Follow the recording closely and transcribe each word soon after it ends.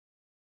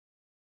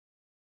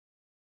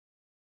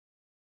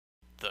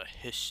The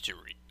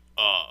history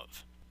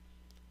of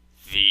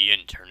the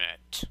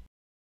Internet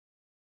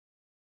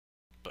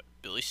by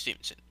Billy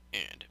Stevenson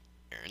and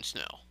Aaron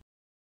Snell.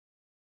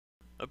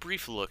 A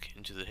brief look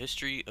into the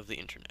history of the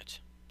Internet.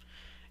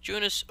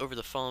 Join us over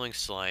the following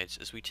slides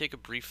as we take a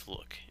brief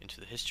look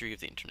into the history of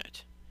the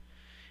Internet.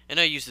 And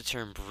I use the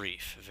term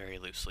brief very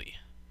loosely.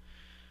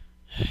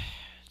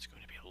 It's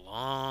going to be a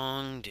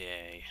long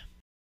day.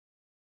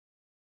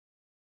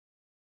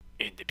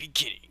 In the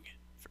beginning,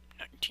 from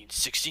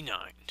 1969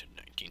 to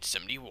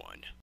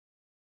 1971.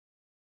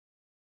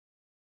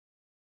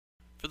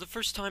 For the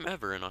first time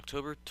ever, on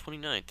October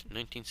 29,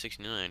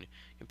 1969,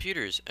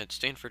 computers at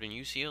Stanford and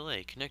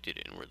UCLA connected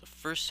and were the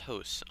first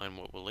hosts on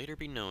what will later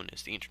be known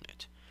as the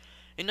Internet.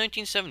 In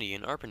 1970,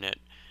 an ARPANET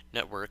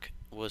network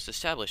was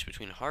established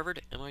between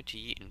Harvard,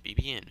 MIT, and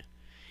BBN.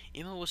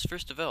 Email was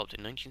first developed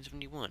in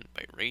 1971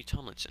 by Ray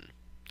Tomlinson.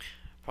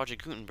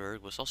 Project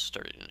Gutenberg was also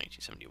started in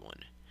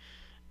 1971.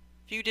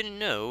 If you didn't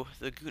know,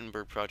 the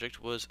Gutenberg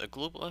Project was a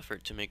global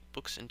effort to make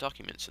books and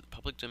documents in the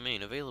public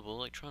domain available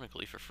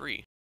electronically for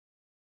free.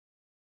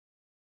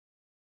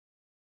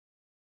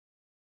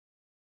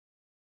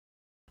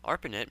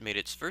 ARPANET made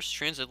its first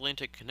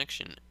transatlantic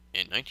connection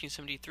in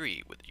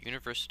 1973 with the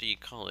University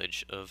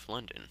College of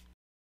London.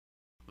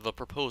 The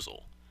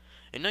proposal.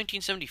 In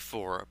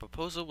 1974, a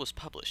proposal was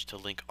published to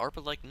link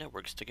ARPA-like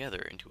networks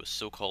together into a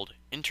so-called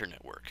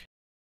internetwork.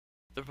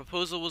 The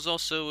proposal was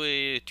also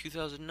a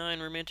 2009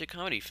 romantic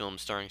comedy film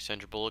starring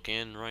Sandra Bullock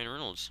and Ryan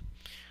Reynolds.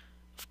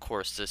 Of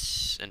course,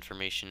 this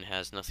information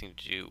has nothing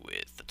to do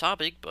with the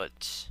topic,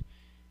 but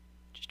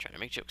just trying to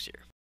make jokes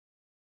here.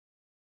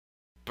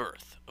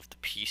 Birth of the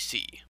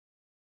PC.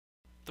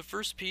 The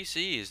first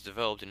PC is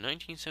developed in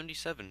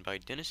 1977 by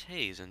Dennis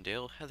Hayes and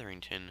Dale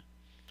Hetherington.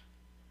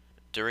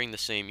 During the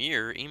same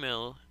year,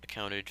 email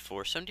accounted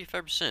for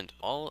 75%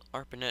 of all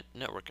ARPANET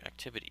network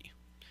activity.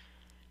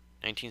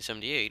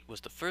 1978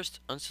 was the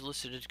first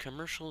unsolicited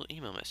commercial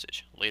email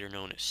message, later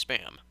known as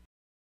spam.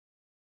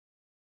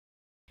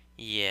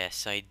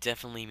 Yes, I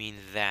definitely mean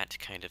that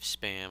kind of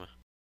spam.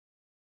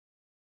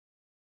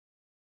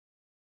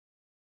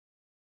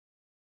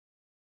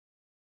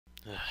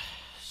 Ugh,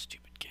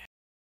 stupid game.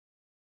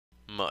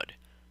 MUD,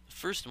 the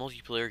first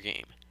multiplayer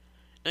game.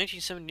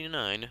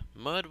 1979,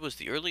 MUD was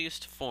the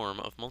earliest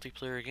form of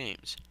multiplayer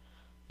games.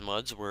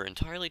 MUDs were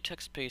entirely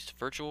text-based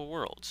virtual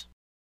worlds.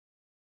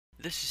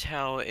 This is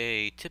how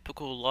a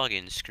typical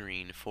login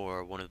screen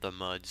for one of the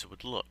MUDs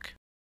would look.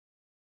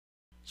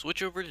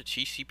 Switch over to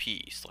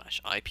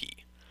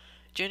TCP/IP.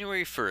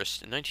 January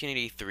 1st,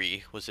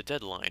 1983 was the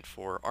deadline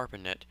for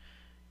ARPANET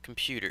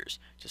computers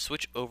to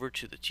switch over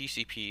to the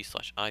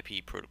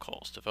TCP/IP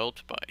protocols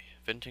developed by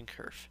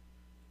Ventenkirch.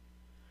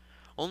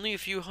 Only a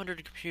few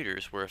hundred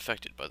computers were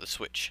affected by the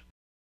switch.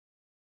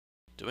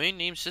 Domain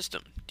Name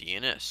System,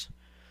 DNS.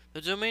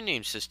 The Domain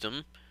Name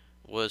System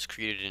was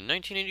created in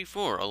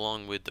 1984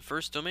 along with the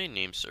first domain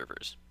name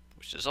servers,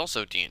 which is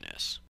also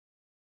DNS.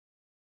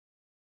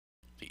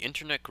 The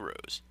Internet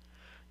grows.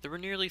 There were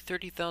nearly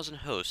 30,000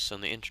 hosts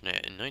on the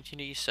Internet in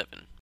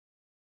 1987.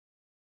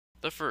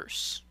 The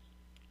first.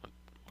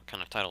 What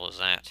kind of title is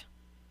that?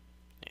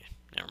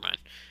 Never mind.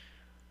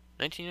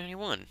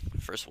 1991.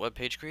 First web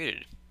page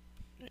created.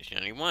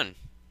 1991.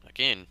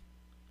 Again.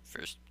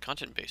 First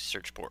content-based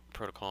search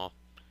protocol.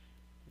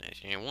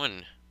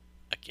 1991.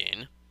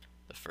 Again.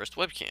 The first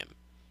webcam.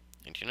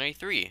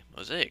 1993.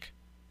 Mosaic.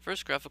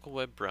 First graphical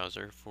web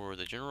browser for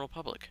the general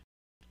public.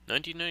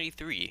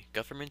 1993.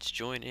 Governments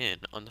join in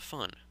on the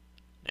fun.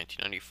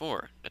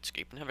 1994.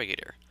 Netscape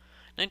Navigator.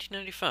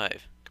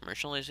 1995.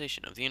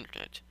 Commercialization of the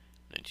Internet.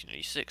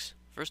 1996.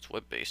 First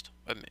web-based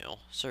webmail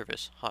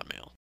service,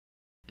 Hotmail.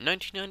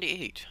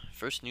 1998.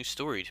 First news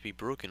story to be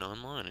broken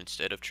online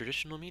instead of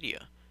traditional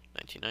media.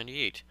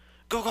 1998.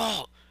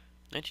 Google!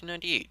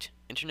 1998.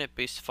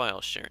 Internet-based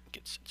file sharing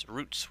gets its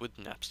roots with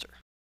Napster.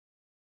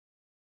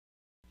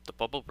 The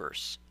bubble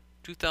bursts.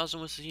 2000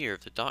 was the year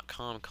of the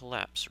dot-com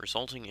collapse,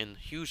 resulting in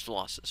huge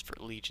losses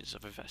for legions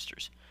of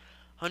investors.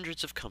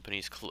 Hundreds of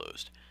companies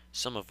closed,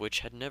 some of which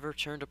had never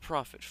turned a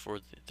profit for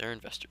their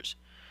investors.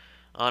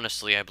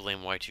 Honestly, I blame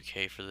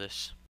Y2K for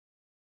this.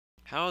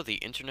 How the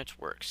Internet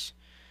works.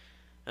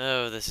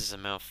 Oh, this is a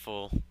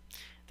mouthful.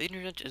 The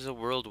Internet is a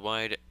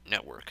worldwide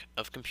network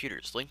of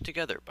computers linked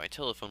together by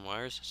telephone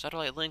wires,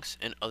 satellite links,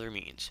 and other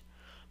means.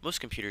 Most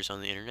computers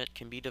on the Internet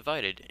can be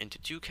divided into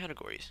two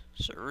categories,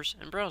 servers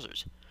and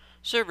browsers.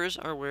 Servers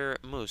are where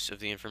most of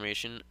the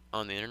information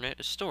on the Internet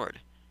is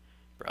stored.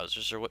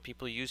 Browsers are what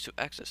people use to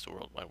access the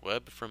World Wide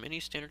Web from any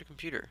standard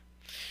computer.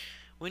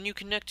 When you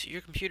connect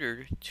your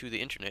computer to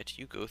the Internet,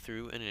 you go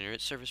through an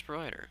Internet service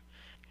provider.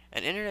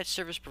 An Internet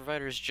service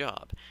provider's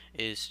job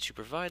is to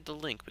provide the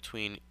link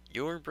between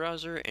your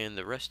browser and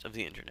the rest of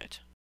the Internet.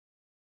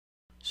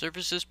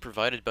 Services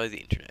provided by the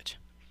Internet.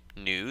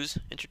 News,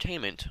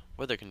 entertainment,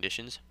 weather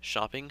conditions,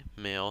 shopping,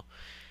 mail,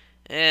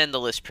 and the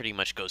list pretty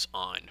much goes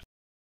on.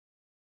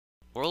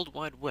 World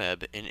Wide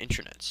Web and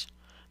Intranets.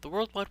 The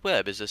World Wide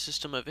Web is a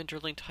system of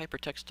interlinked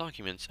hypertext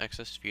documents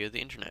accessed via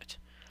the Internet.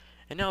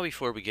 And now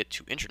before we get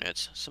to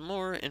internets, some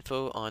more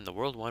info on the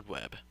World Wide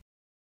Web.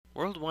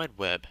 World Wide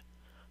Web.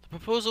 The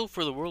proposal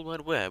for the World Wide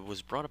Web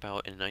was brought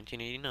about in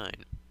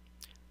 1989.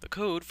 The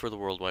code for the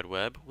World Wide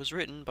Web was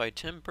written by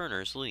Tim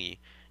Berners-Lee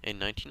in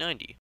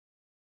 1990.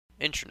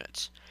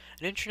 Intranets.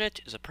 An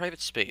intranet is a private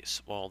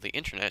space, while the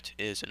internet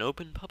is an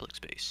open public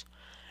space.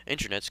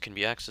 Intranets can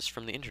be accessed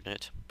from the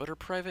internet, but are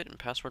private and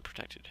password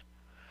protected.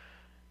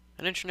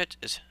 An intranet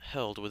is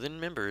held within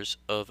members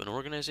of an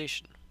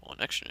organization, while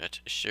an extranet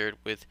is shared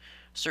with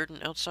certain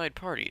outside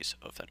parties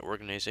of that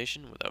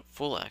organization without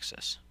full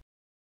access.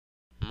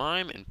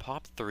 MIME and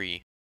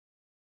POP3.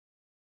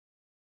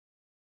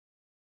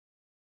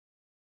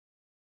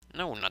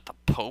 No, not the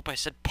Pope, I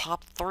said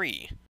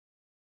POP3.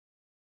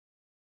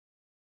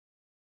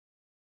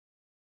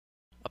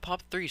 A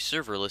POP3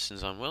 server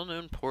listens on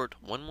well-known port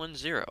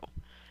 110.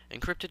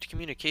 Encrypted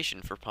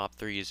communication for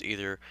POP3 is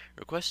either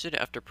requested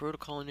after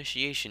protocol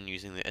initiation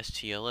using the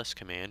STLS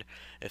command,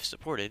 if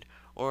supported,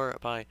 or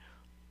by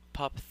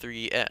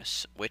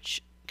POP3S,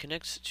 which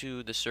connects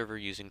to the server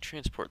using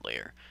Transport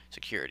Layer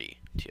Security,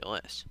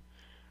 TLS,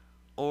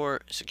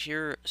 or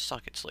Secure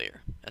Sockets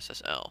Layer,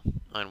 SSL,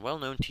 on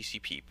well-known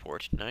TCP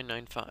port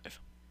 995.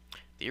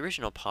 The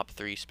original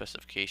POP3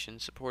 specification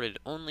supported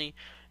only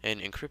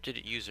an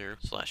encrypted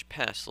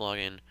user/pass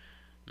login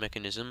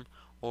mechanism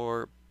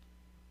or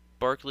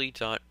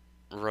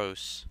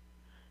Barclay.ROS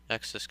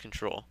access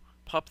control.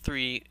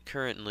 POP3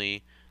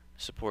 currently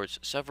supports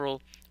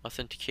several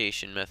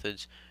authentication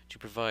methods to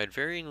provide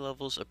varying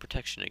levels of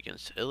protection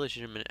against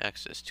illegitimate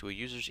access to a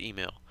user's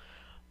email.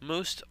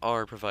 Most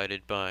are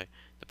provided by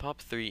the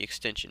POP3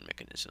 extension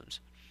mechanisms.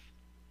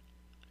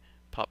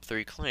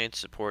 POP3 clients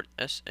support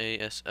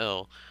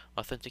SASL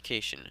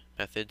authentication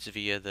methods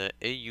via the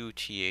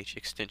AUTH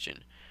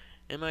extension.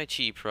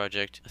 MIT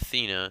project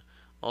Athena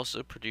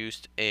also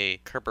produced a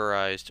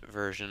Kerberized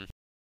version.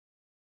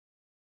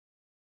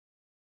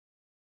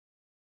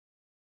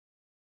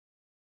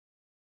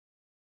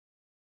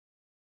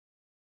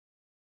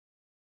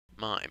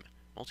 MIME,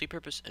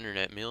 Multipurpose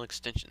Internet Mail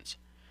Extensions,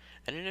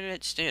 an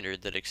internet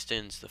standard that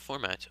extends the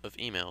format of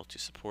email to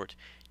support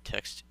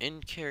text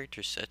in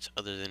character sets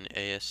other than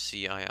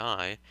ASCII,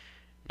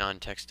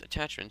 non-text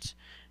attachments,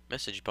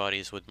 message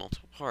bodies with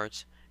multiple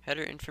parts,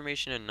 header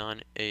information, and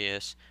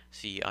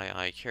non-ASCII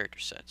character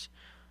sets.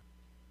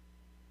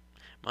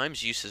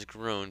 MIME's use has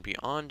grown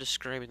beyond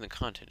describing the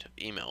content of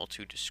email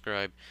to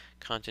describe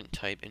content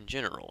type in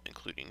general,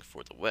 including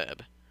for the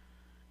web,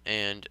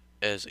 and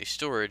as a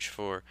storage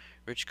for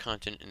rich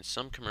content in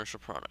some commercial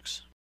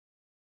products.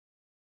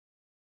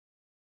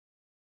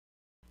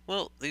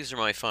 Well, these are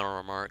my final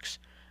remarks.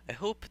 I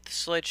hope the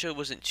slideshow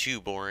wasn't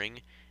too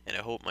boring, and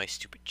I hope my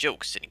stupid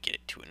jokes didn't get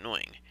it too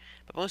annoying.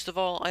 But most of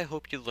all, I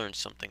hope you learned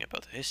something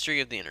about the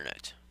history of the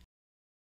internet.